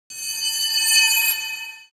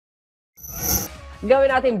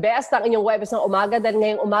Gawin natin best ang inyong Webes ng umaga dahil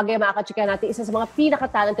ngayong umaga makakachika natin isa sa mga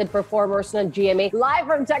pinaka-talented performers ng GMA. Live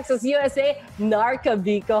from Texas, USA, Nar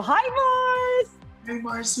Cabico. Hi, Mars! Hi,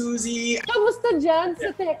 Suzi! Kamusta dyan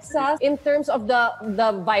sa Texas in terms of the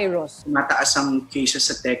virus? Mataas ang cases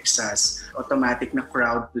sa Texas, automatic na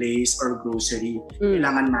crowd place or grocery,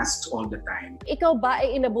 kailangan masks all the time. Ikaw ba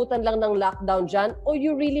ay inabutan lang ng lockdown dyan or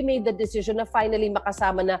you really made the decision na finally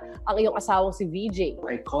makasama na ang iyong asawang si VJ?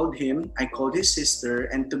 I called him, I called his sister,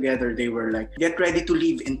 and together they were like, get ready to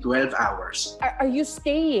leave in 12 hours. Are you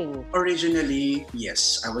staying? Originally,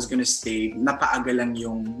 yes, I was gonna stay. Napaaga lang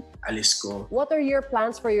yung alis ko. What are your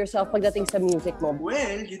plans for yourself pagdating sa music mo?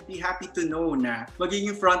 Well, you'd be happy to know na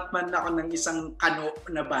magiging frontman na ako ng isang kano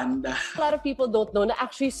na banda. A lot of people don't know na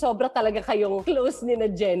actually sobra talaga kayong close ni na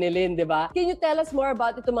Jenilyn, di ba? Can you tell us more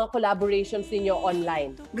about itong mga collaborations ninyo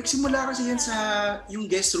online? Nagsimula kasi yan sa yung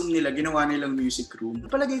guest room nila, ginawa nilang music room.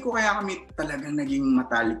 Palagay ko kaya kami talagang naging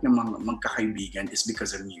matalik na magkakaibigan is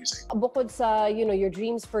because of music. Bukod sa, your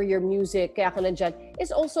dreams for your music, kaya ka na dyan,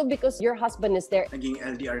 is also because your husband is there. Naging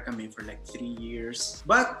LDR kami for like 3 years.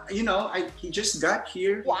 But, he just got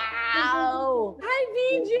here. Wow! Hi,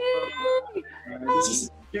 VJ! This is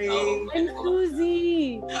Jay. I'm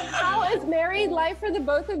Suzi. How is married life for the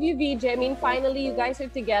both of you, VJ? I mean, finally, you guys are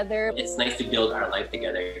together. It's nice to build our life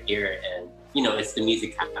together here, and it's the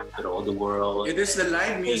music capital of the world. It is the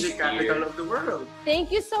live music capital of the world. Thank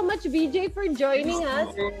you so much, VJ, for joining us.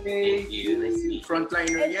 Thank you. Nice to meet you.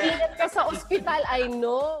 Frontliner yan. Ingat ka sa ospital, I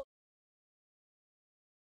know.